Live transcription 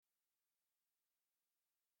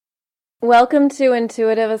Welcome to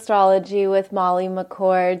Intuitive Astrology with Molly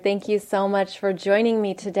McCord. Thank you so much for joining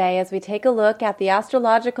me today as we take a look at the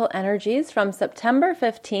astrological energies from September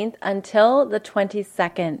 15th until the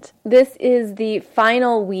 22nd. This is the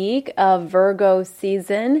final week of Virgo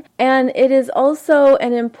season, and it is also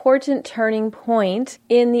an important turning point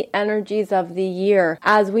in the energies of the year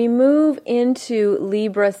as we move into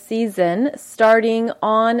Libra season starting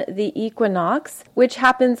on the equinox, which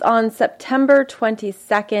happens on September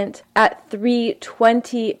 22nd at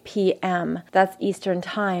 3:20 p.m. That's Eastern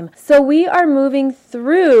Time. So we are moving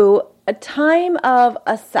through a time of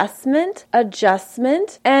assessment,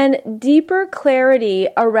 adjustment, and deeper clarity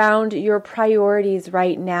around your priorities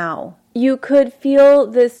right now. You could feel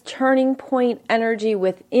this turning point energy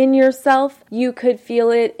within yourself. You could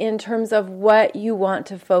feel it in terms of what you want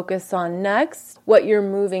to focus on next, what you're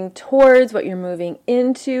moving towards, what you're moving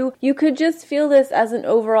into. You could just feel this as an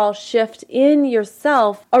overall shift in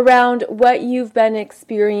yourself around what you've been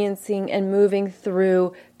experiencing and moving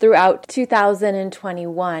throughout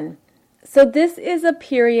 2021. So this is a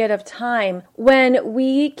period of time when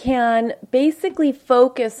we can basically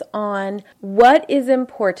focus on what is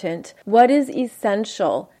important, what is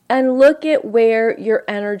essential, and look at where your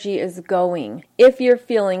energy is going. If you're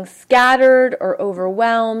feeling scattered or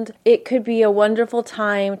overwhelmed, it could be a wonderful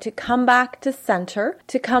time to come back to center,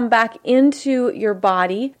 to come back into your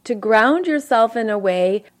body, to ground yourself in a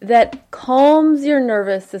way that calms your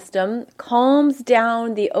nervous system, calms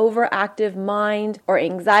down the overactive mind or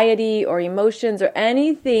anxiety or emotions or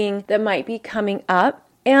anything that might be coming up,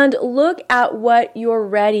 and look at what you're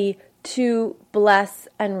ready to bless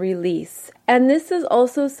and release. And this is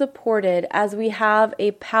also supported as we have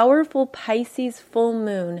a powerful Pisces full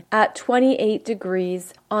moon at 28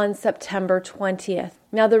 degrees on September 20th.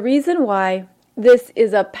 Now, the reason why this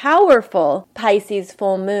is a powerful Pisces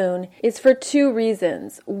full moon is for two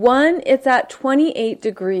reasons. One, it's at 28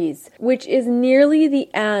 degrees, which is nearly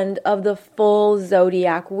the end of the full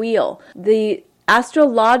zodiac wheel. The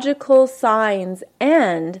astrological signs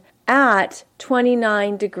end at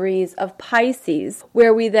 29 degrees of Pisces,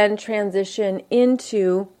 where we then transition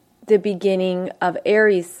into the beginning of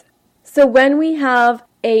Aries. So when we have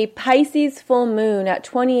a Pisces full moon at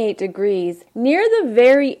 28 degrees, near the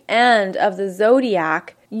very end of the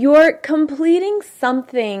zodiac, you're completing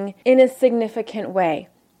something in a significant way.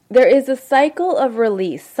 There is a cycle of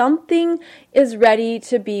release. Something is ready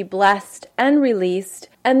to be blessed and released,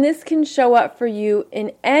 and this can show up for you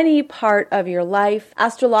in any part of your life.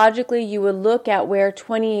 Astrologically, you would look at where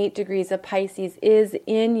 28 degrees of Pisces is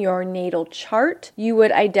in your natal chart. You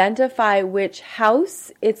would identify which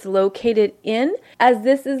house it's located in, as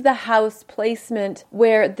this is the house placement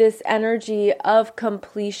where this energy of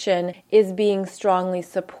completion is being strongly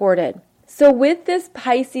supported. So with this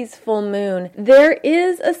Pisces full moon, there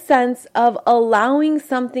is a sense of allowing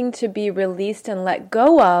something to be released and let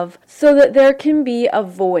go of so that there can be a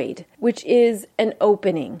void, which is an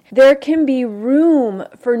opening. There can be room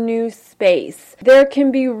for new space. There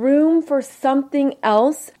can be room for something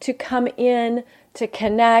else to come in, to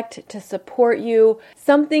connect, to support you,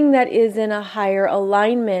 something that is in a higher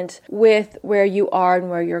alignment with where you are and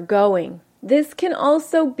where you're going. This can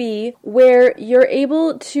also be where you're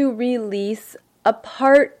able to release a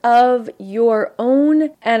part of your own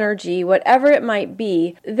energy, whatever it might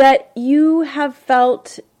be, that you have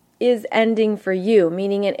felt is ending for you,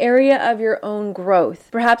 meaning an area of your own growth,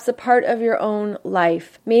 perhaps a part of your own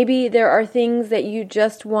life. Maybe there are things that you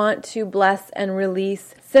just want to bless and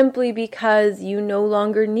release simply because you no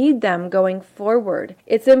longer need them going forward.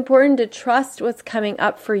 It's important to trust what's coming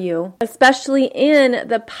up for you, especially in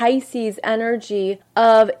the Pisces energy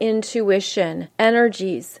of intuition,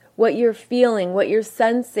 energies, what you're feeling, what you're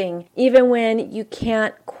sensing, even when you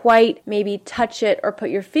can't quite maybe touch it or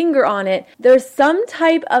put your finger on it. There's some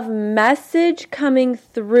type of message coming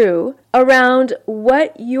through around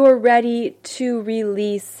what you're ready to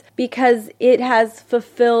release because it has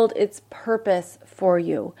fulfilled its purpose for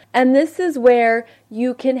you. And this is where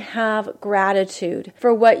you can have gratitude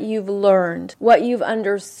for what you've learned, what you've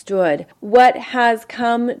understood, what has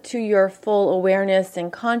come to your full awareness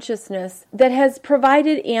and consciousness that has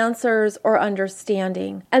provided answers or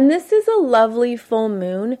understanding. And this is a lovely full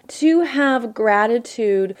moon to have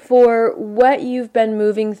gratitude for what you've been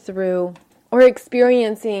moving through or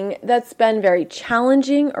experiencing that's been very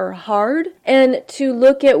challenging or hard, and to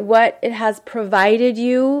look at what it has provided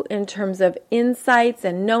you in terms of insights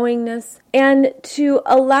and knowingness, and to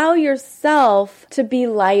allow yourself to be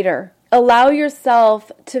lighter. Allow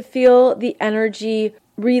yourself to feel the energy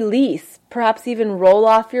release, perhaps even roll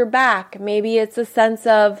off your back. Maybe it's a sense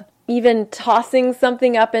of even tossing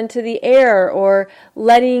something up into the air or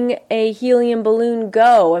letting a helium balloon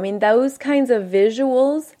go. I mean, those kinds of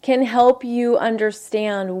visuals can help you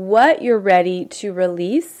understand what you're ready to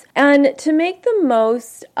release and to make the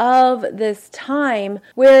most of this time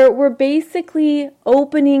where we're basically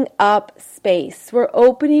opening up space. We're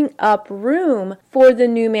opening up room for the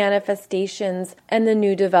new manifestations and the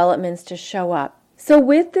new developments to show up. So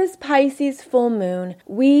with this Pisces full moon,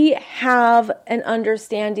 we have an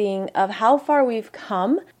understanding of how far we've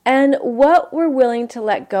come and what we're willing to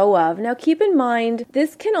let go of. Now keep in mind,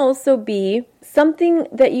 this can also be something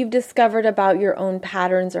that you've discovered about your own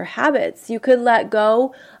patterns or habits. You could let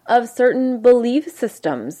go of certain belief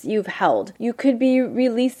systems you've held. You could be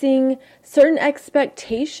releasing certain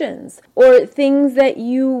expectations or things that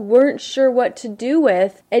you weren't sure what to do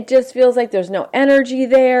with. It just feels like there's no energy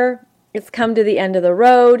there. It's come to the end of the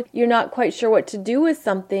road. You're not quite sure what to do with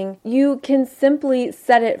something. You can simply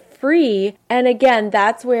set it free. And again,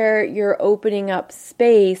 that's where you're opening up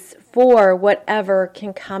space for whatever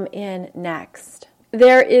can come in next.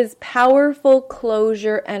 There is powerful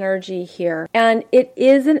closure energy here, and it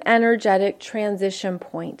is an energetic transition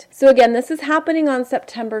point. So again, this is happening on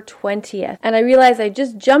September 20th, and I realize I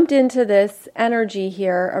just jumped into this energy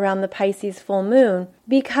here around the Pisces full moon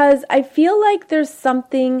because I feel like there's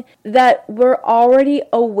something that we're already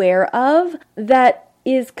aware of that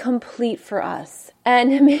is complete for us.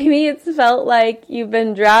 And maybe it's felt like you've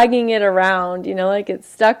been dragging it around, like it's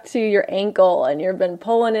stuck to your ankle and you've been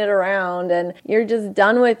pulling it around and you're just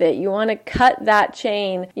done with it. You want to cut that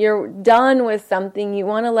chain. You're done with something. You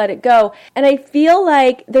want to let it go. And I feel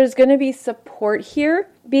like there's going to be support here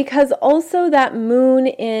because also that moon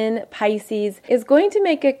in Pisces is going to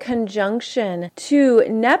make a conjunction to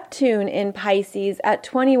Neptune in Pisces at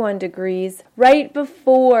 21 degrees right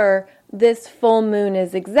before this full moon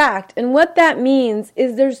is exact. And what that means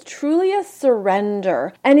is there's truly a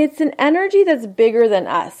surrender, and it's an energy that's bigger than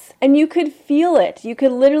us. And you could feel it. You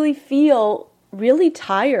could literally feel really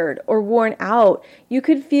tired or worn out. You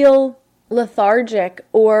could feel lethargic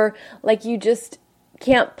or like you just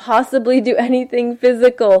can't possibly do anything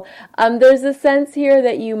physical. There's a sense here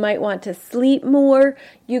that you might want to sleep more.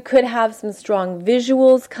 You could have some strong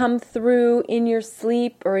visuals come through in your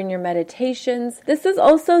sleep or in your meditations. This is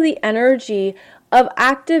also the energy of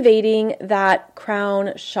activating that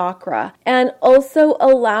crown chakra and also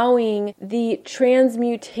allowing the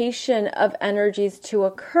transmutation of energies to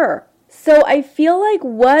occur. So I feel like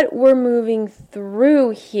what we're moving through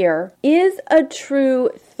here is a true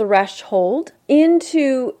threshold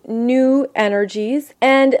into new energies,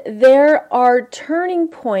 and there are turning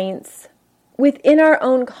points within our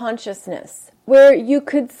own consciousness where you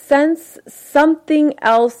could sense something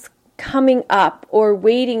else coming up or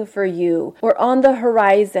waiting for you or on the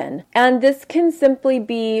horizon. And this can simply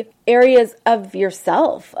be areas of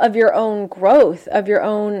yourself, of your own growth, of your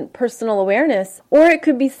own personal awareness, or it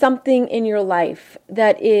could be something in your life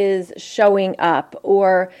that is showing up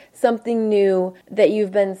or something new that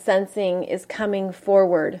you've been sensing is coming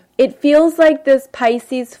forward. It feels like this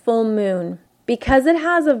Pisces full moon, because it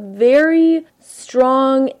has a very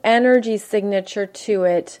strong energy signature to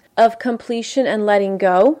it of completion and letting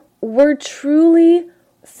go. We're truly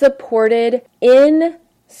supported in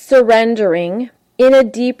surrendering in a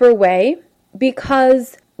deeper way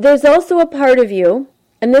because there's also a part of you,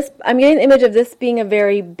 and this, I'm getting the image of this being a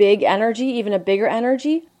very big energy, even a bigger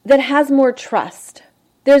energy, that has more trust.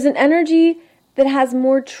 There's an energy that has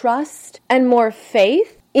more trust and more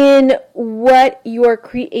faith in what you're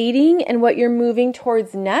creating and what you're moving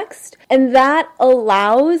towards next. And that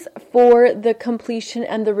allows for the completion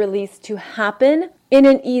and the release to happen in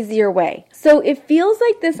an easier way. So it feels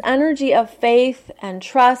like this energy of faith and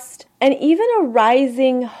trust and even a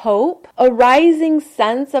rising hope, a rising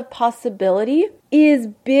sense of possibility is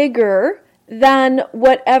bigger than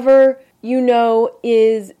whatever you know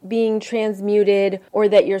is being transmuted or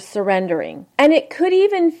that you're surrendering. And it could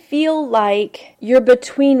even feel like you're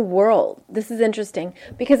between worlds. This is interesting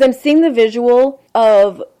because I'm seeing the visual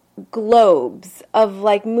of globes, of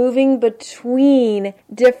like moving between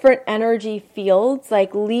different energy fields,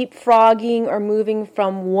 like leapfrogging or moving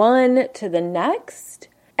from one to the next.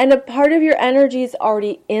 And a part of your energy is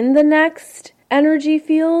already in the next energy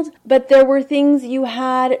field, but there were things you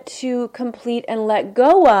had to complete and let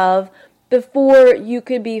go of before you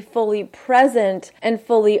could be fully present and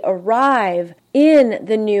fully arrive in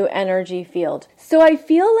the new energy field. So I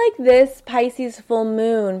feel like this Pisces full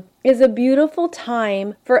moon is a beautiful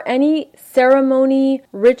time for any ceremony,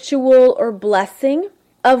 ritual, or blessing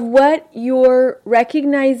of what you're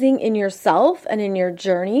recognizing in yourself and in your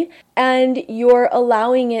journey, and you're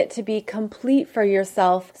allowing it to be complete for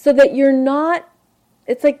yourself so that you're not,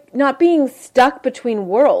 it's like not being stuck between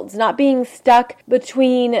worlds, not being stuck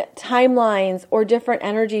between timelines or different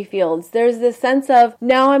energy fields. There's this sense of,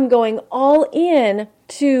 now I'm going all in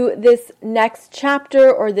to this next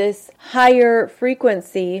chapter or this higher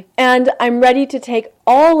frequency, and I'm ready to take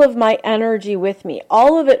all of my energy with me,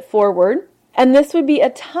 all of it forward. And this would be a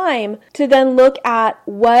time to then look at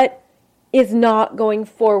what is not going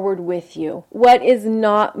forward with you, what is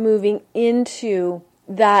not moving into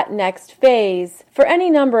that next phase for any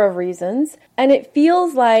number of reasons. And it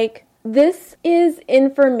feels like this is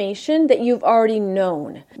information that you've already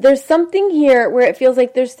known. There's something here where it feels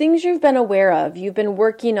like there's things you've been aware of. You've been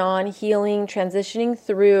working on, healing, transitioning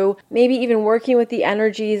through, maybe even working with the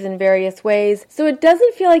energies in various ways. So it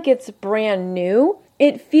doesn't feel like it's brand new.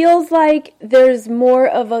 It feels like there's more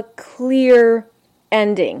of a clear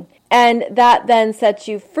ending. And that then sets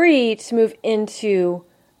you free to move into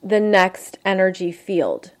the next energy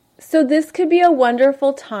field. So this could be a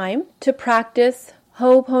wonderful time to practice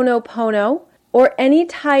Ho'oponopono or any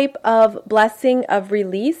type of blessing of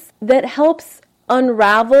release that helps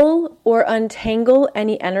unravel or untangle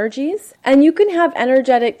any energies. And you can have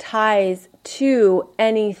energetic ties to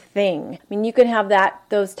anything. I mean, you can have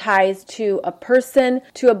those ties to a person,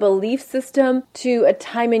 to a belief system, to a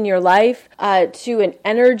time in your life, to an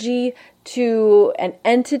energy, to an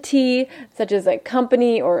entity, such as a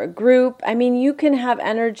company or a group. I mean, you can have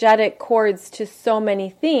energetic cords to so many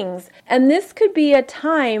things. And this could be a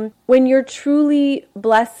time when you're truly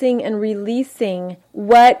blessing and releasing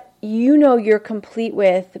what you know you're complete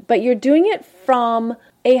with, but you're doing it from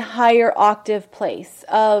a higher octave place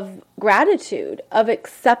of gratitude, of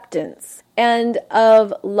acceptance, and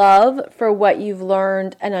of love for what you've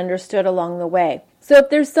learned and understood along the way. So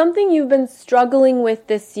if there's something you've been struggling with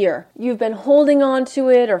this year, you've been holding on to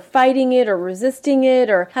it or fighting it or resisting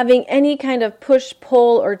it or having any kind of push,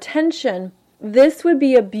 pull, or tension, this would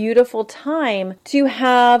be a beautiful time to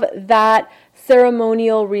have that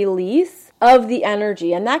ceremonial release of the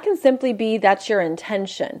energy. And that can simply be that's your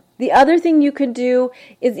intention. The other thing you could do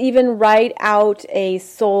is even write out a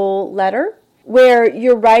soul letter where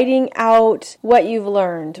you're writing out what you've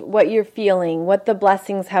learned, what you're feeling, what the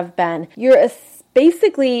blessings have been. You're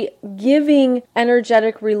basically giving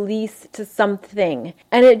energetic release to something.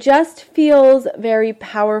 And it just feels very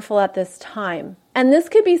powerful at this time. And this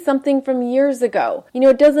could be something from years ago.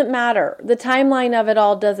 It doesn't matter. The timeline of it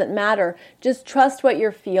all doesn't matter. Just trust what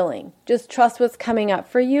you're feeling. Just trust what's coming up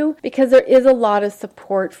for you because there is a lot of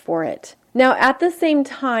support for it. Now, at the same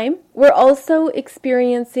time, we're also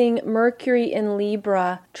experiencing Mercury in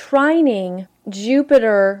Libra trining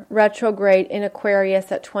Jupiter retrograde in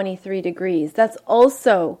Aquarius at 23 degrees. That's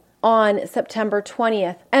also on September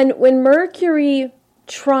 20th. And when Mercury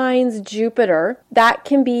trines Jupiter, that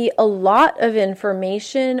can be a lot of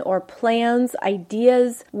information or plans,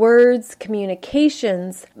 ideas, words,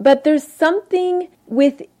 communications, but there's something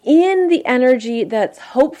within the energy that's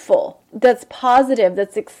hopeful, that's positive,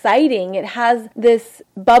 that's exciting. It has this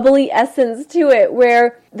bubbly essence to it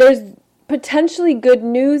where there's potentially good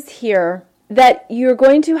news here that you're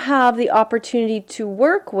going to have the opportunity to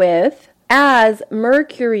work with as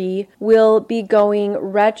Mercury will be going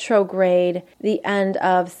retrograde the end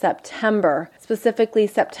of September, specifically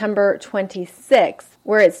September 26th,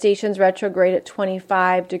 where it stations retrograde at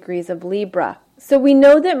 25 degrees of Libra. So we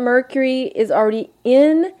know that Mercury is already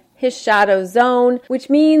in his shadow zone, which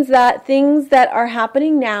means that things that are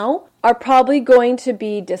happening now are probably going to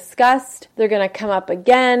be discussed. They're going to come up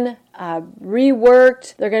again,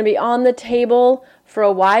 reworked. They're going to be on the table for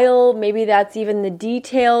a while. Maybe that's even the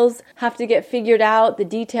details have to get figured out. The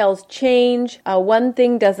details change. One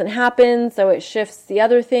thing doesn't happen, so it shifts the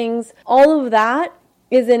other things. All of that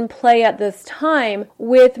is in play at this time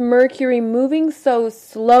with Mercury moving so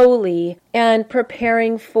slowly and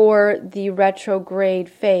preparing for the retrograde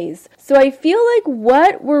phase. So I feel like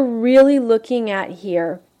what we're really looking at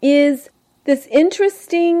here is this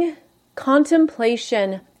interesting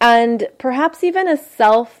contemplation and perhaps even a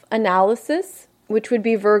self-analysis, which would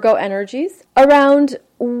be Virgo energies, around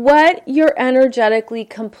what you're energetically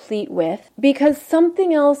complete with, because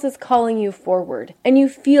something else is calling you forward and you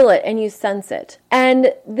feel it and you sense it.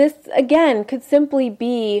 And this, again, could simply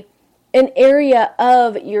be an area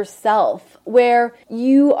of yourself where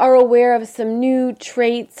you are aware of some new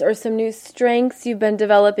traits or some new strengths you've been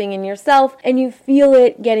developing in yourself, and you feel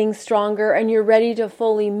it getting stronger and you're ready to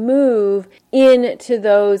fully move into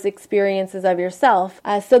those experiences of yourself.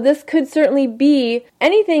 So this could certainly be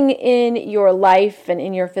anything in your life and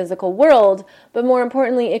in your physical world, but more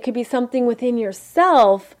importantly, it could be something within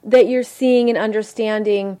yourself that you're seeing and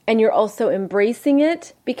understanding, and you're also embracing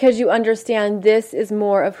it because you understand this is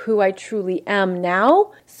more of who I truly am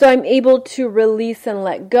now. So I'm able to release and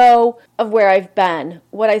let go of where I've been,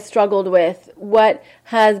 what I struggled with, what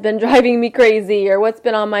has been driving me crazy, or what's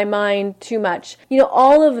been on my mind too much.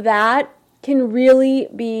 All of that can really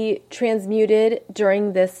be transmuted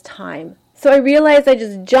during this time. So I realized I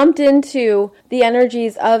just jumped into the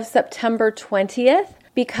energies of September 20th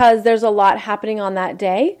because there's a lot happening on that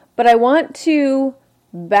day. But I want to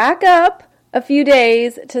back up a few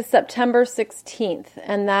days to September 16th,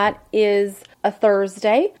 and that is a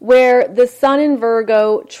Thursday, where the Sun in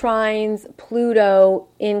Virgo trines Pluto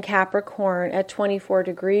in Capricorn at 24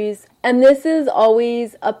 degrees. And this is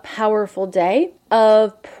always a powerful day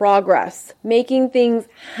of progress, making things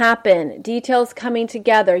happen, details coming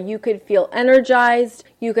together. You could feel energized.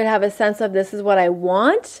 You could have a sense of this is what I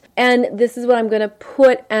want, and this is what I'm going to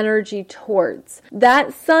put energy towards.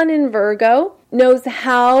 That Sun in Virgo knows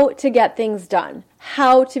how to get things done,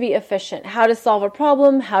 how to be efficient, how to solve a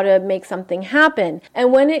problem, how to make something happen.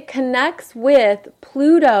 And when it connects with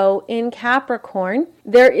Pluto in Capricorn,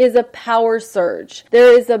 there is a power surge.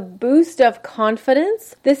 There is a boost of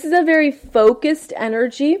confidence. This is a very focused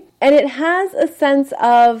energy, and it has a sense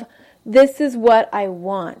of this is what I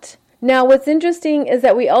want. Now, what's interesting is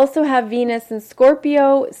that we also have Venus in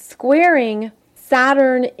Scorpio squaring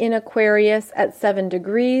Saturn in Aquarius at 7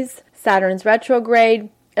 degrees. Saturn's retrograde,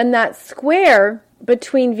 and that square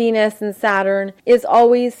between Venus and Saturn is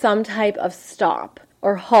always some type of stop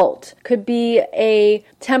or halt. Could be a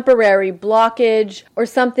temporary blockage or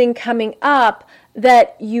something coming up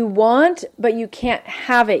that you want, but you can't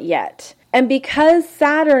have it yet. And because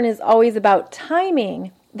Saturn is always about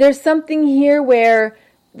timing, there's something here where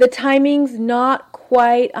the timing's not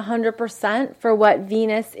quite 100% for what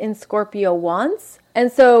Venus in Scorpio wants. And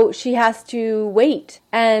so she has to wait,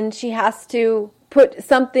 and she has to put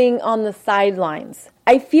something on the sidelines.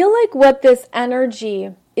 I feel like what this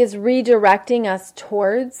energy is redirecting us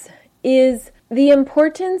towards is the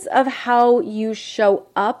importance of how you show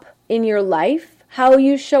up in your life, how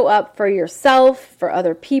you show up for yourself, for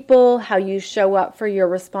other people, how you show up for your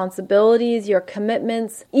responsibilities, your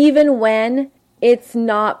commitments, even when it's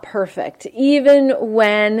not perfect, even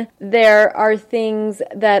when there are things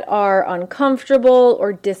that are uncomfortable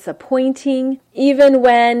or disappointing, even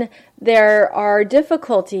when there are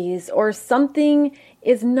difficulties or something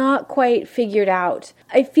is not quite figured out.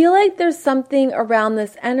 I feel like there's something around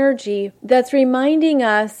this energy that's reminding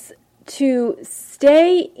us to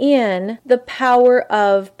stay in the power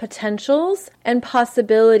of potentials and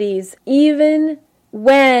possibilities, even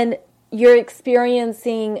when you're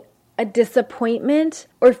experiencing a disappointment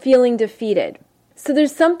or feeling defeated. So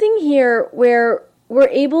there's something here where we're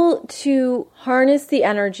able to harness the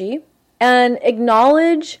energy and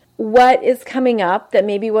acknowledge what is coming up that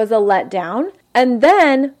maybe was a letdown, and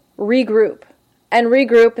then regroup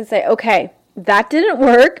and say, okay, that didn't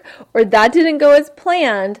work or that didn't go as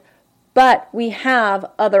planned, but we have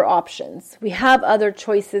other options. We have other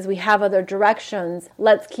choices. We have other directions.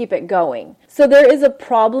 Let's keep it going. So there is a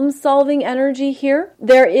problem-solving energy here.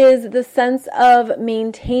 There is the sense of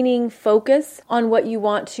maintaining focus on what you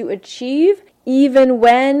want to achieve, even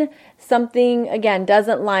when something, again,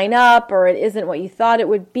 doesn't line up or it isn't what you thought it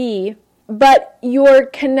would be, but you're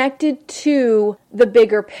connected to the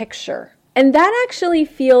bigger picture. And that actually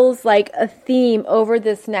feels like a theme over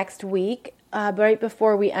this next week, right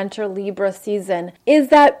before we enter Libra season, is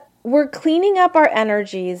that we're cleaning up our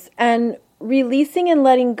energies and releasing and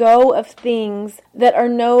letting go of things that are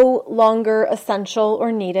no longer essential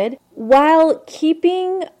or needed, while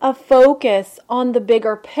keeping a focus on the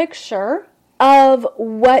bigger picture of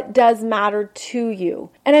what does matter to you.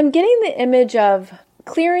 And I'm getting the image of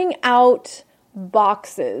clearing out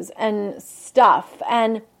boxes and stuff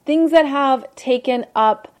and things that have taken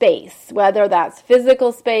up space, whether that's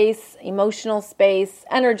physical space, emotional space,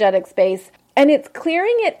 energetic space, and it's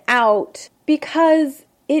clearing it out because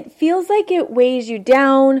it feels like it weighs you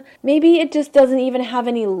down. Maybe it just doesn't even have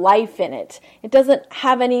any life in it. It doesn't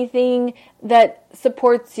have anything that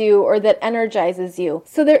supports you or that energizes you.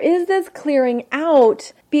 So there is this clearing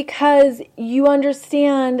out because you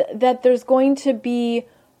understand that there's going to be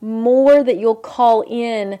more that you'll call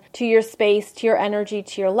in to your space, to your energy,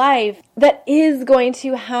 to your life that is going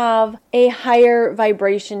to have a higher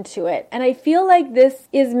vibration to it. And I feel like this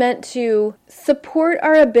is meant to support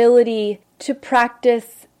our ability to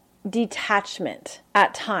practice detachment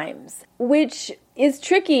at times, which is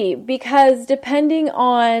tricky because depending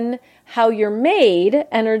on how you're made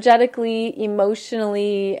energetically,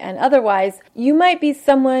 emotionally, and otherwise, you might be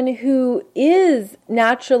someone who is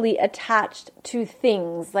naturally attached to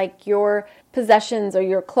things like your possessions or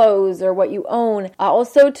your clothes or what you own,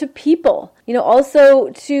 also to people, also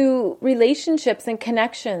to relationships and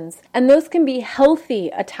connections. And those can be healthy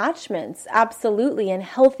attachments, absolutely, and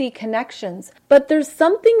healthy connections. But there's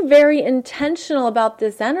something very intentional about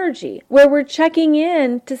this energy where we're checking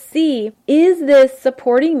in to see, is this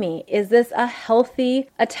supporting me? Is this a healthy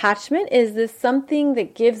attachment? Is this something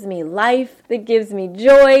that gives me life, that gives me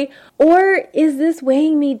joy? Or is this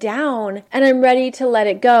weighing me down and I'm ready to let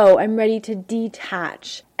it go? I'm ready to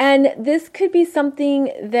detach. And this could be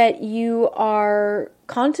something that you are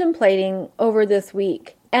contemplating over this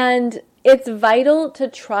week. And it's vital to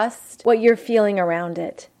trust what you're feeling around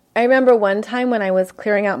it. I remember one time when I was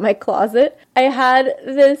clearing out my closet, I had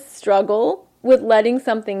this struggle with letting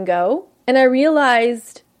something go. And I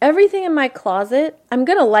realized everything in my closet, I'm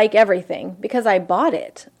going to like everything because I bought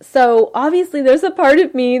it. So obviously there's a part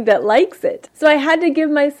of me that likes it. So I had to give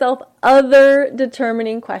myself other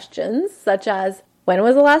determining questions, such as, when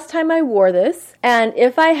was the last time I wore this? And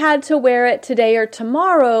if I had to wear it today or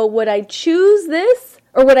tomorrow, would I choose this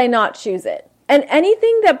or would I not choose it? And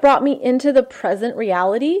anything that brought me into the present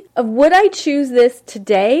reality of would I choose this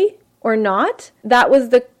today or not, that was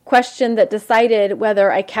the question that decided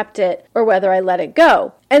whether I kept it or whether I let it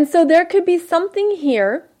go. And so there could be something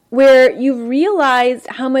here where you've realized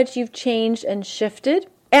how much you've changed and shifted,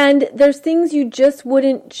 and there's things you just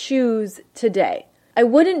wouldn't choose today. I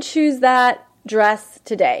wouldn't choose that dress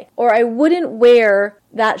today, or I wouldn't wear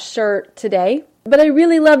that shirt today, but I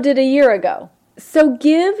really loved it a year ago. So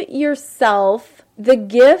give yourself the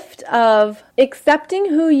gift of accepting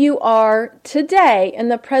who you are today in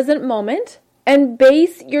the present moment and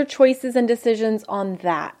base your choices and decisions on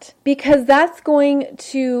that, because that's going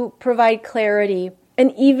to provide clarity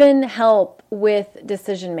and even help with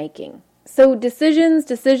decision making. So decisions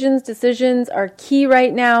are key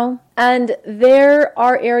right now. And there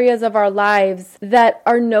are areas of our lives that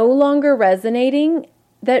are no longer resonating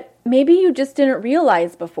that maybe you just didn't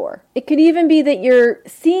realize before. It could even be that you're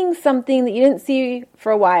seeing something that you didn't see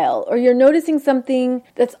for a while, or you're noticing something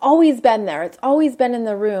that's always been there. It's always been in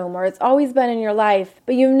the room, or it's always been in your life,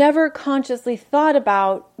 but you've never consciously thought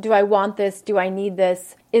about, do I want this? Do I need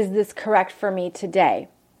this? Is this correct for me today?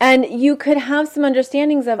 And you could have some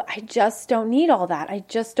understandings of, I just don't need all that. I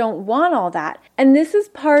just don't want all that. And this is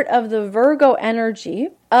part of the Virgo energy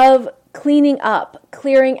of cleaning up,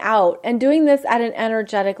 clearing out, and doing this at an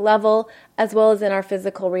energetic level as well as in our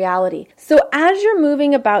physical reality. So as you're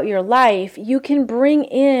moving about your life, you can bring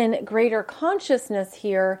in greater consciousness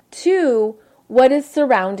here to what is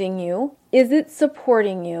surrounding you. Is it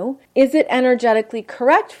supporting you? Is it energetically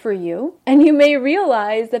correct for you? And you may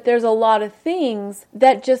realize that there's a lot of things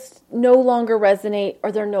that just no longer resonate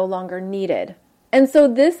or they're no longer needed. And so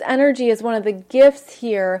this energy is one of the gifts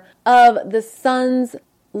here of the sun's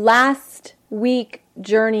last week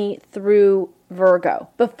journey through Virgo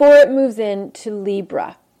before it moves into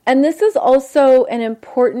Libra. And this is also an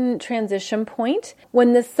important transition point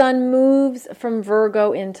when the sun moves from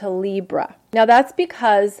Virgo into Libra. Now that's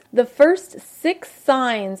because the first 6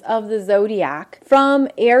 signs of the zodiac, from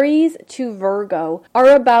Aries to Virgo, are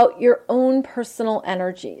about your own personal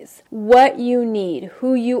energies. What you need,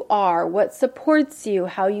 who you are, what supports you,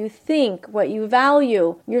 how you think, what you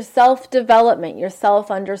value, your self-development, your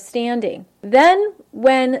self-understanding. Then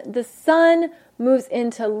when the sun moves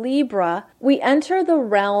into Libra, we enter the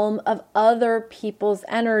realm of other people's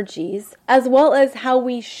energies, as well as how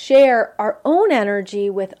we share our own energy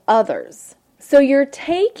with others. So you're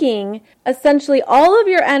taking essentially all of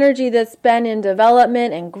your energy that's been in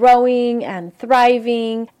development and growing and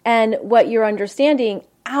thriving and what you're understanding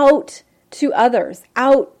out to others,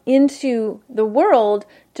 out into the world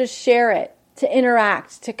to share it, to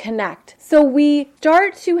interact, to connect. So we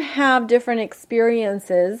start to have different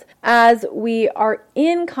experiences as we are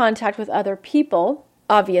in contact with other people,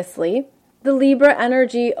 obviously. The Libra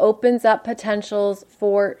energy opens up potentials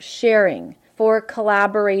for sharing, for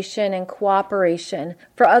collaboration and cooperation,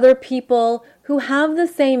 for other people who have the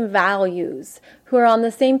same values, who are on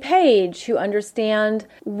the same page, who understand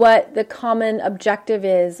what the common objective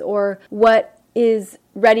is or what is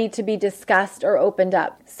ready to be discussed or opened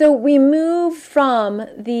up. So we move from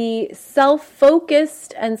the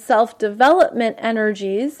self-focused and self-development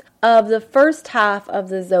energies of the first half of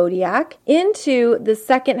the zodiac into the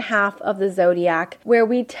second half of the zodiac, where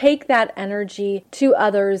we take that energy to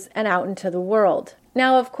others and out into the world.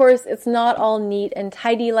 Now, of course, it's not all neat and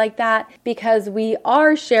tidy like that, because we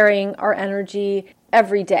are sharing our energy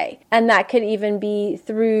every day. And that could even be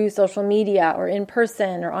through social media or in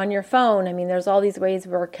person or on your phone. I mean, there's all these ways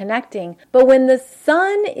we're connecting. But when the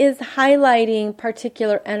sun is highlighting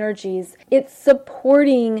particular energies, it's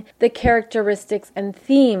supporting the characteristics and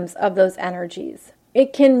themes of those energies.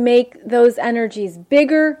 It can make those energies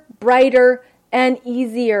bigger, brighter, and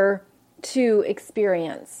easier to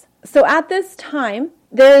experience. So at this time,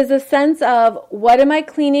 there is a sense of, what am I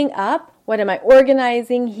cleaning up? What am I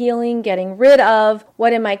organizing, healing, getting rid of?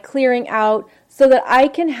 What am I clearing out so that I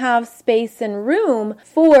can have space and room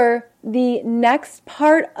for the next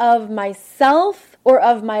part of myself or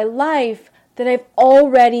of my life that I've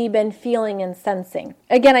already been feeling and sensing?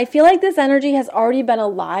 Again, I feel like this energy has already been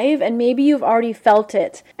alive, and maybe you've already felt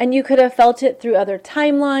it. And you could have felt it through other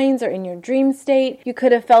timelines or in your dream state. You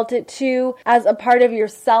could have felt it too as a part of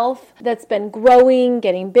yourself that's been growing,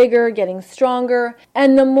 getting bigger, getting stronger.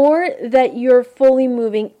 And the more that you're fully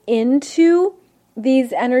moving into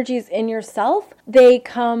these energies in yourself, they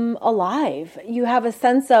come alive. You have a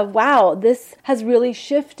sense of, wow, this has really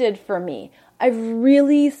shifted for me. I've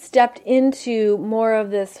really stepped into more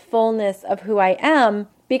of this fullness of who I am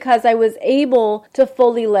because I was able to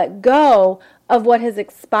fully let go of what has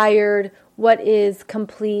expired, what is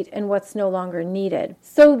complete, and what's no longer needed.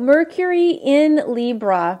 So Mercury in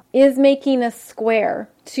Libra is making a square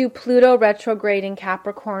to Pluto retrograde in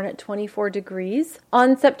Capricorn at 24 degrees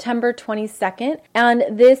on September 22nd. And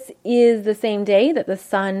this is the same day that the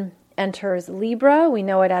sun enters Libra. We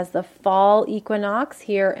know it as the fall equinox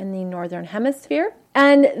here in the northern hemisphere.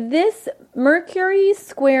 And this Mercury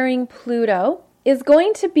squaring Pluto is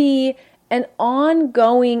going to be an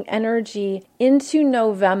ongoing energy into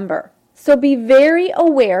November. So be very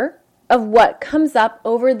aware of what comes up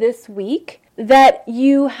over this week that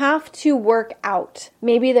you have to work out.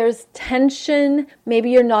 Maybe there's tension.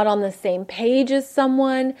 Maybe you're not on the same page as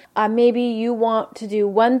someone. Maybe you want to do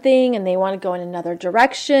one thing and they want to go in another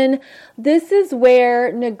direction. This is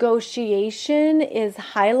where negotiation is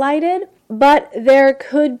highlighted. But there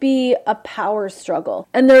could be a power struggle.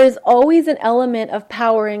 And there is always an element of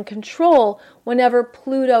power and control whenever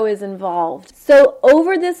Pluto is involved. So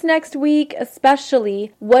over this next week,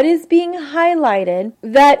 especially, what is being highlighted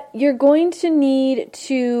that you're going to need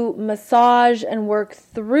to massage and work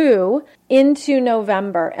through into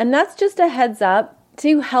November. And that's just a heads up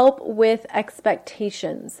to help with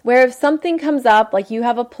expectations. Where if something comes up, like you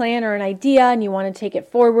have a plan or an idea and you want to take it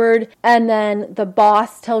forward, and then the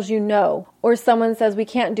boss tells you no, or someone says we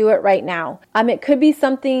can't do it right now. It could be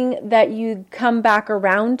something that you come back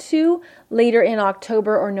around to later in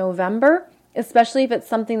October or November, especially if it's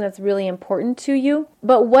something that's really important to you.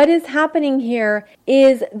 But what is happening here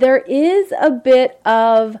is there is a bit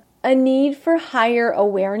of a need for higher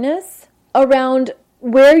awareness around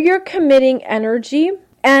where you're committing energy,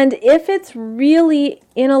 and if it's really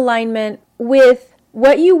in alignment with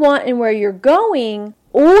what you want and where you're going,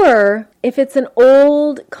 or if it's an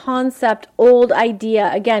old concept, old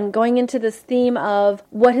idea, again, going into this theme of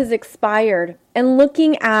what has expired and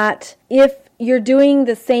looking at if you're doing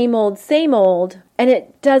the same old, and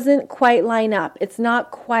it doesn't quite line up. It's not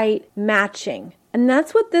quite matching. And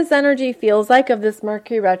that's what this energy feels like of this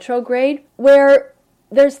Mercury retrograde, where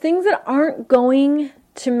there's things that aren't going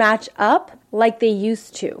to match up like they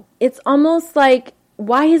used to. It's almost like,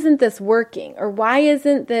 why isn't this working? Or why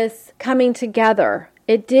isn't this coming together?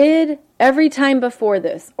 It did every time before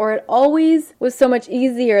this, or it always was so much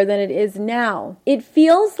easier than it is now. It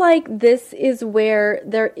feels like this is where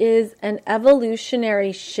there is an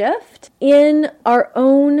evolutionary shift in our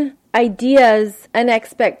own ideas and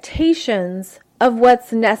expectations of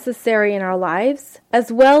what's necessary in our lives,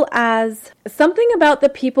 as well as something about the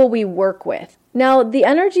people we work with. Now, the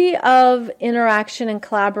energy of interaction and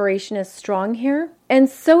collaboration is strong here, and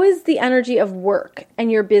so is the energy of work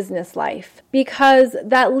and your business life, because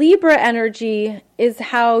that Libra energy is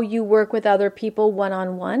how you work with other people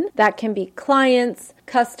one-on-one. That can be clients,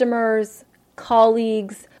 customers,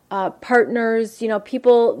 colleagues, partners,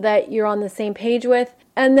 people that you're on the same page with.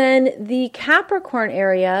 And then the Capricorn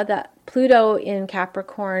area, that Pluto in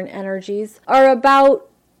Capricorn energies, are about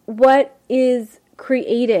what is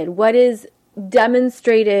created, what is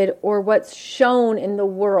demonstrated or what's shown in the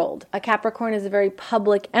world. A Capricorn is a very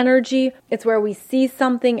public energy. It's where we see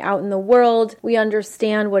something out in the world. We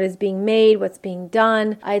understand what is being made, what's being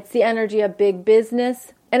done. It's the energy of big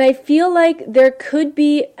business. And I feel like there could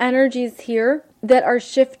be energies here that are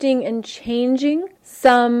shifting and changing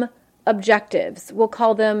some objectives. We'll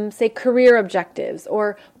call them, say, career objectives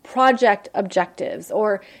or project objectives,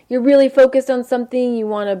 or you're really focused on something, you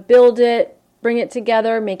want to build it, bring it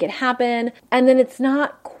together, make it happen, and then it's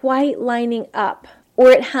not quite lining up, or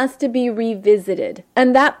it has to be revisited.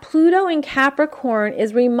 And that Pluto in Capricorn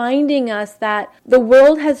is reminding us that the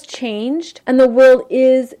world has changed and the world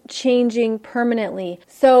is changing permanently.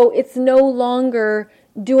 So it's no longer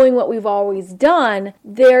doing what we've always done.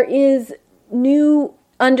 There is new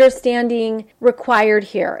understanding required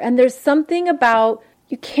here. And there's something about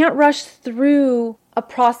you can't rush through a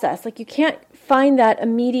process. Like you can't find that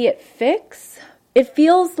immediate fix. It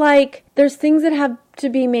feels like there's things that have to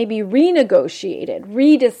be maybe renegotiated,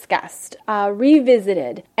 rediscussed,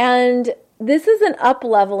 revisited. And this is an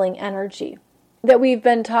up-leveling energy that we've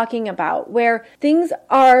been talking about, where things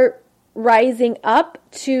are rising up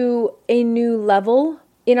to a new level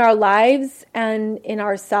in our lives and in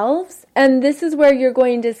ourselves. And this is where you're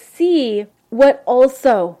going to see what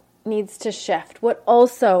also needs to shift, what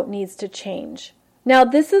also needs to change. Now,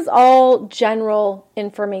 this is all general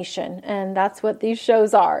information, and that's what these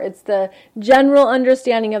shows are. It's the general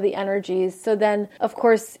understanding of the energies. So then, of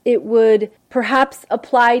course, it would perhaps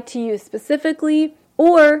apply to you specifically,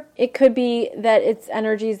 or it could be that it's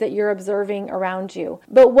energies that you're observing around you.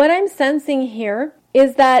 But what I'm sensing here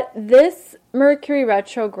is that this Mercury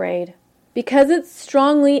retrograde, because it's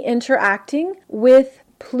strongly interacting with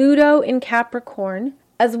Pluto in Capricorn,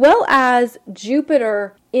 as well as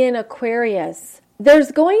Jupiter in Aquarius,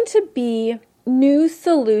 there's going to be new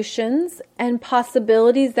solutions and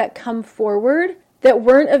possibilities that come forward that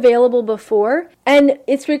weren't available before. And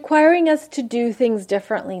it's requiring us to do things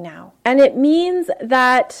differently now. And it means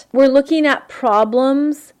that we're looking at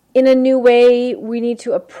problems in a new way. We need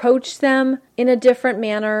to approach them in a different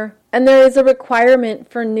manner. And there is a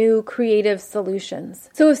requirement for new creative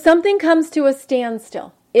solutions. So if something comes to a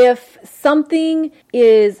standstill, if something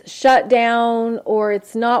is shut down or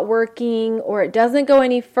it's not working or it doesn't go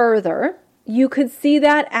any further, you could see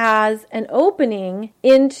that as an opening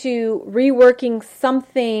into reworking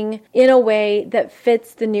something in a way that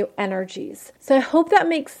fits the new energies. So I hope that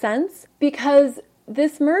makes sense, because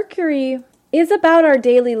this Mercury is about our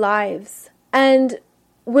daily lives, and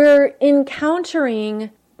we're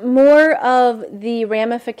encountering more of the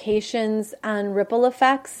ramifications and ripple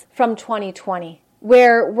effects from 2020.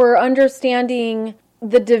 Where we're understanding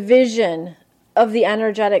the division of the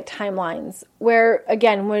energetic timelines, where,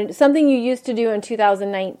 again, when something you used to do in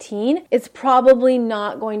 2019, it's probably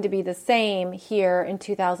not going to be the same here in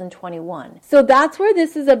 2021. So that's where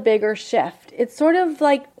this is a bigger shift. It's sort of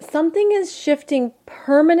like something is shifting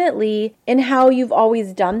permanently in how you've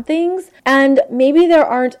always done things, and maybe there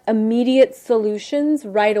aren't immediate solutions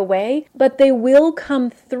right away, but they will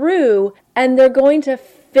come through, and they're going to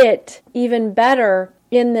fit even better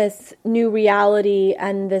in this new reality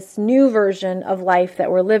and this new version of life that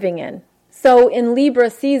we're living in. So in Libra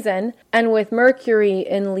season, and with Mercury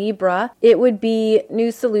in Libra, it would be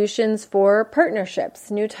new solutions for partnerships,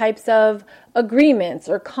 new types of agreements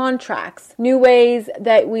or contracts, new ways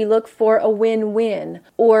that we look for a win-win,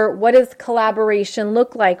 or what does collaboration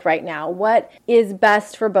look like right now? What is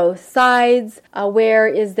best for both sides? Where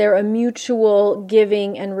is there a mutual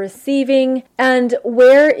giving and receiving? And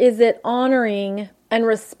where is it honoring and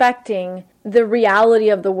respecting the reality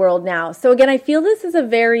of the world now? So again, I feel this is a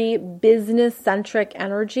very business-centric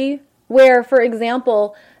energy where, for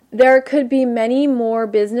example, there could be many more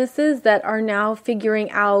businesses that are now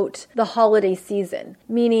figuring out the holiday season,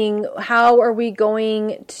 meaning how are we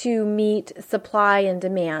going to meet supply and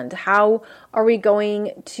demand? How are we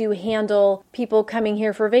going to handle people coming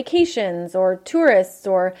here for vacations or tourists?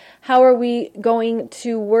 Or how are we going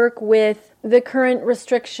to work with the current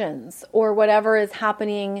restrictions or whatever is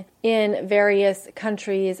happening in various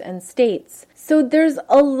countries and states? So there's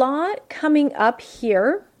a lot coming up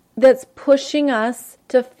here that's pushing us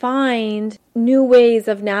to find new ways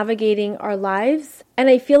of navigating our lives. And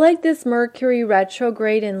I feel like this Mercury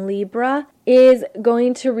retrograde in Libra is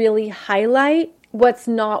going to really highlight what's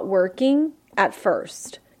not working at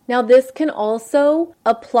first. Now, this can also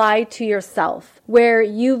apply to yourself, where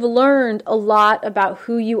you've learned a lot about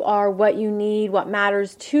who you are, what you need, what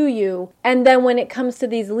matters to you. And then when it comes to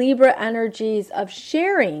these Libra energies of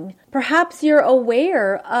sharing, perhaps you're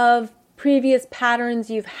aware of previous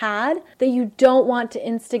patterns you've had that you don't want to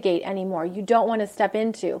instigate anymore, you don't want to step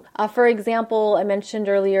into. For example, I mentioned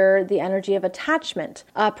earlier the energy of attachment.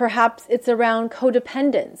 Perhaps it's around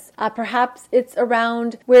codependence. Perhaps it's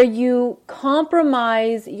around where you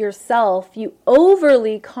compromise yourself, you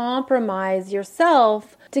overly compromise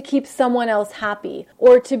yourself to keep someone else happy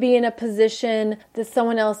or to be in a position that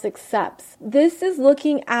someone else accepts. This is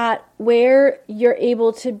looking at where you're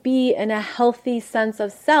able to be in a healthy sense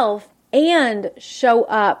of self and show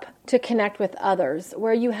up to connect with others,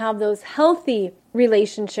 where you have those healthy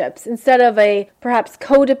relationships. Instead of a perhaps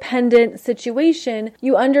codependent situation,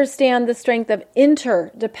 you understand the strength of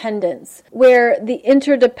interdependence, where the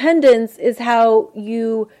interdependence is how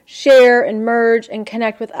you share and merge and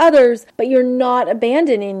connect with others, but you're not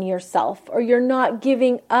abandoning yourself, or you're not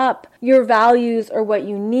giving up your values or what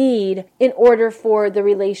you need in order for the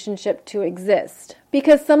relationship to exist.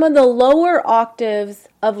 Because some of the lower octaves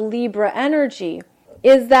of Libra energy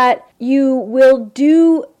is that you will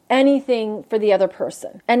do anything for the other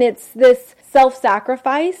person. And it's this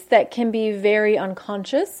self-sacrifice that can be very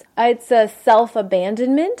unconscious. It's a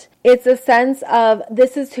self-abandonment. It's a sense of,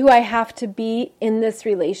 this is who I have to be in this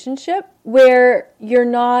relationship, where you're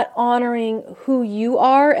not honoring who you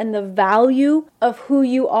are, and the value of who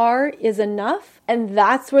you are is enough. And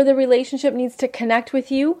that's where the relationship needs to connect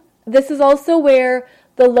with you. This is also where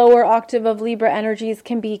the lower octave of Libra energies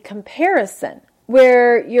can be comparison,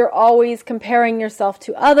 where you're always comparing yourself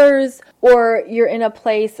to others, or you're in a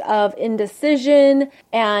place of indecision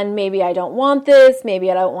and maybe I don't want this,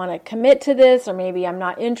 maybe I don't want to commit to this, or maybe I'm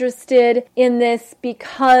not interested in this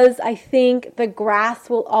because I think the grass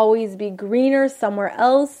will always be greener somewhere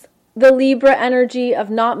else. The Libra energy of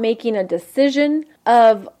not making a decision,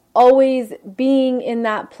 of always being in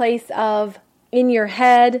that place of in your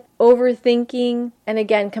head, overthinking, and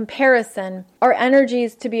again, comparison are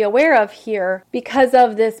energies to be aware of here because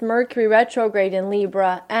of this Mercury retrograde in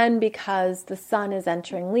Libra and because the Sun is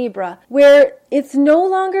entering Libra, where it's no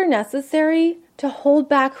longer necessary to hold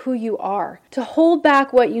back who you are, to hold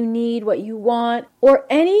back what you need, what you want, or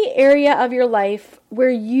any area of your life where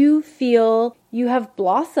you feel you have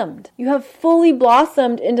blossomed. You have fully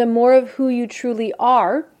blossomed into more of who you truly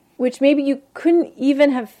are, which maybe you couldn't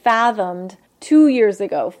even have fathomed 2 years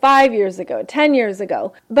ago, 5 years ago, 10 years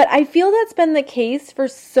ago. But I feel that's been the case for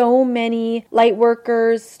so many light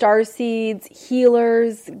workers, starseeds,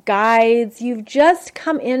 healers, guides. You've just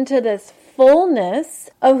come into this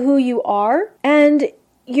fullness of who you are, and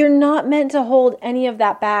you're not meant to hold any of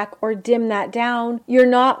that back or dim that down. You're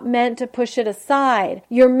not meant to push it aside.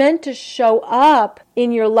 You're meant to show up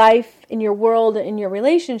in your life, in your world, in your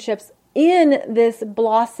relationships in this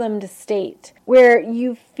blossomed state where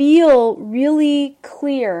you feel really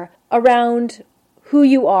clear around who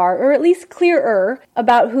you are, or at least clearer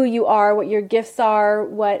about who you are, what your gifts are,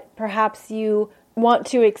 what perhaps you want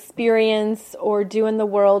to experience or do in the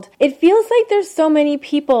world. It feels like there's so many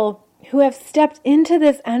people who have stepped into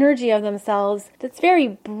this energy of themselves that's very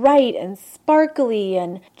bright and sparkly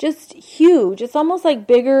and just huge. It's almost like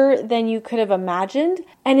bigger than you could have imagined,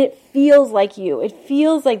 and it feels like you. It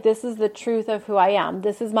feels like this is the truth of who I am.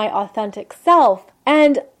 This is my authentic self,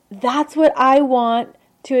 and that's what I want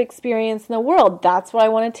to experience in the world. That's what I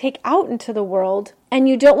want to take out into the world, and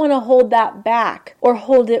you don't want to hold that back or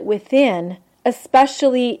hold it within,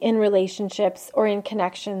 especially in relationships or in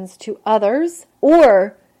connections to others,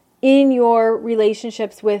 or in your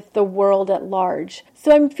relationships with the world at large.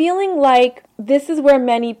 So I'm feeling like this is where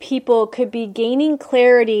many people could be gaining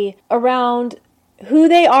clarity around who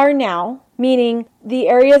they are now, meaning the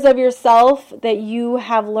areas of yourself that you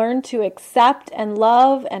have learned to accept and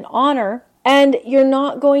love and honor. And you're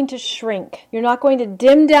not going to shrink. You're not going to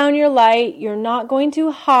dim down your light. You're not going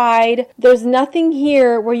to hide. There's nothing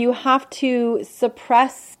here where you have to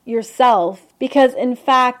suppress yourself, because in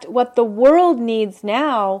fact, what the world needs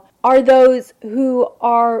now are those who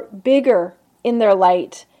are bigger in their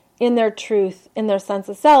light, in their truth, in their sense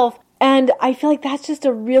of self. And I feel like that's just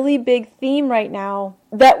a really big theme right now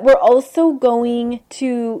that we're also going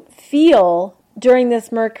to feel during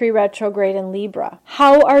this Mercury retrograde in Libra.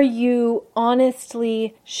 How are you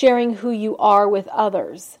honestly sharing who you are with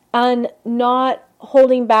others and not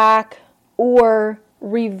holding back or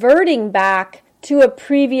reverting back to a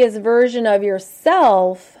previous version of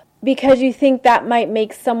yourself because you think that might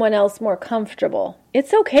make someone else more comfortable?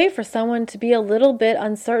 It's okay for someone to be a little bit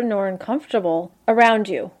uncertain or uncomfortable around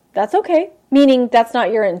you. That's okay. Meaning that's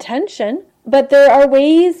not your intention. But there are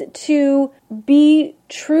ways to be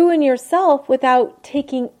true in yourself without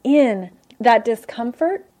taking in that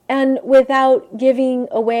discomfort and without giving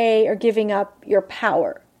away or giving up your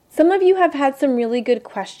power. Some of you have had some really good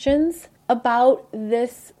questions about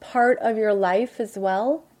this part of your life as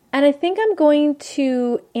well. And I think I'm going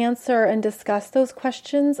to answer and discuss those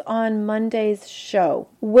questions on Monday's show,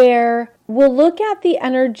 where we'll look at the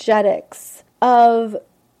energetics of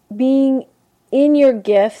being in your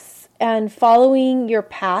gifts and following your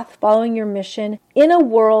path, following your mission in a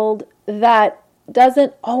world that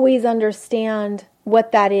doesn't always understand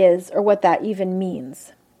what that is or what that even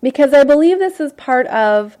means. Because I believe this is part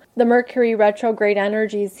of the Mercury retrograde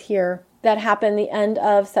energies here that happen the end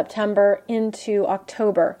of September into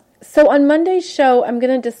October. So on Monday's show, I'm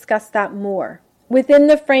going to discuss that more within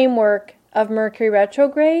the framework of Mercury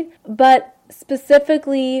retrograde, but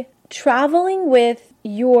specifically traveling with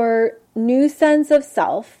your new sense of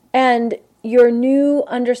self and your new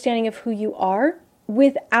understanding of who you are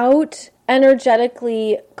without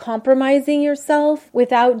energetically compromising yourself,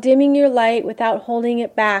 without dimming your light, without holding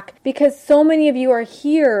it back, because so many of you are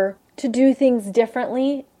here to do things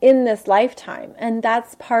differently in this lifetime. And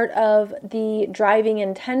that's part of the driving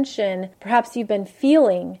intention perhaps you've been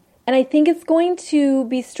feeling. And I think it's going to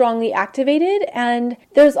be strongly activated. And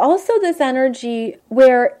there's also this energy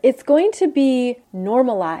where it's going to be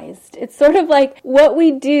normalized. It's sort of like what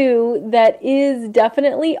we do that is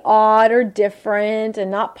definitely odd or different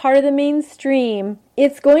and not part of the mainstream.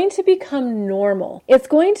 It's going to become normal. It's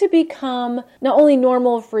going to become not only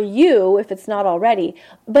normal for you, if it's not already,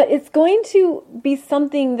 but it's going to be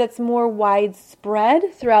something that's more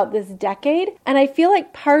widespread throughout this decade. And I feel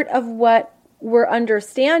like part of what we're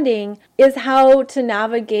understanding is how to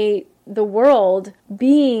navigate the world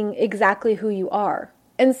being exactly who you are.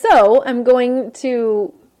 And so I'm going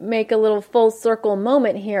to make a little full circle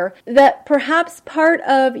moment here that perhaps part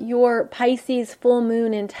of your Pisces full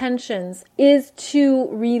moon intentions is to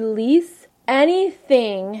release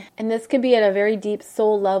anything, and this could be at a very deep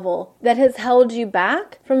soul level, that has held you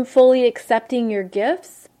back from fully accepting your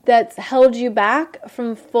gifts, that's held you back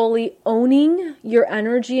from fully owning your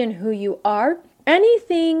energy and who you are.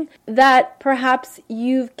 Anything that perhaps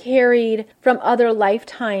you've carried from other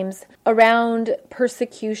lifetimes around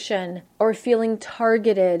persecution or feeling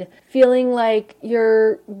targeted, feeling like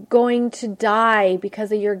you're going to die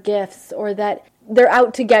because of your gifts or that they're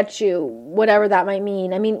out to get you, whatever that might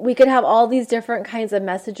mean. I mean, we could have all these different kinds of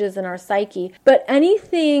messages in our psyche, but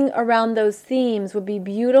anything around those themes would be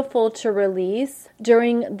beautiful to release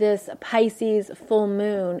during this Pisces full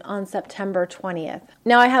moon on September 20th.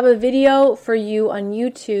 Now, I have a video for you on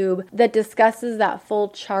YouTube that discusses that full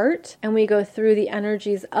chart, and we go through the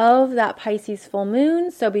energies of that Pisces full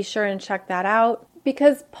moon, so be sure and check that out,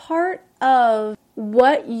 because part of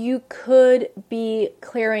what you could be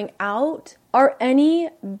clearing out are any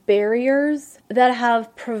barriers that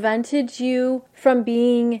have prevented you from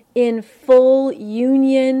being in full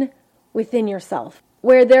union within yourself,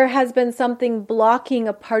 where there has been something blocking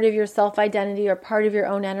a part of your self-identity or part of your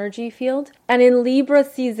own energy field. And in Libra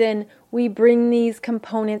season, we bring these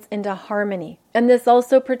components into harmony. And this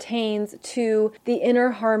also pertains to the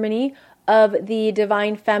inner harmony of the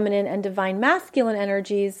divine feminine and divine masculine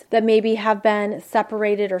energies that maybe have been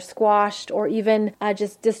separated or squashed or even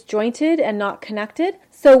just disjointed and not connected.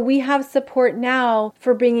 So we have support now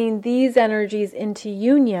for bringing these energies into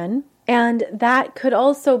union. And that could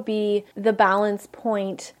also be the balance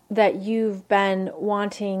point that you've been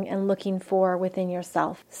wanting and looking for within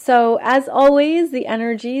yourself. So as always, the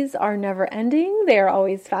energies are never ending. They are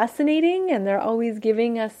always fascinating and they're always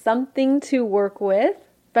giving us something to work with,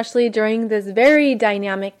 especially during this very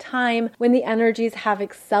dynamic time when the energies have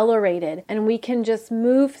accelerated and we can just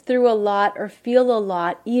move through a lot or feel a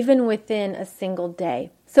lot even within a single day.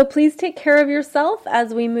 So please take care of yourself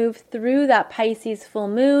as we move through that Pisces full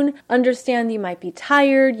moon. Understand you might be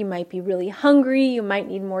tired, you might be really hungry, you might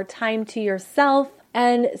need more time to yourself,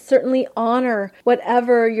 and certainly honor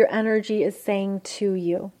whatever your energy is saying to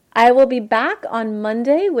you. I will be back on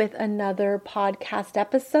Monday with another podcast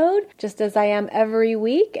episode, just as I am every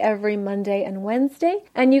week, every Monday and Wednesday.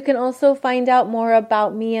 And you can also find out more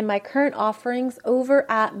about me and my current offerings over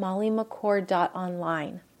at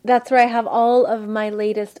mollymccord.online. That's where I have all of my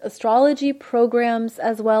latest astrology programs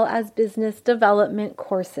as well as business development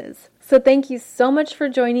courses. So thank you so much for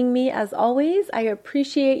joining me as always. I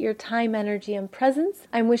appreciate your time, energy, and presence.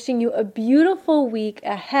 I'm wishing you a beautiful week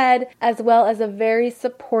ahead as well as a very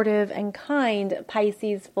supportive and kind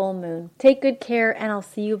Pisces full moon. Take good care and I'll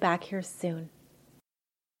see you back here soon.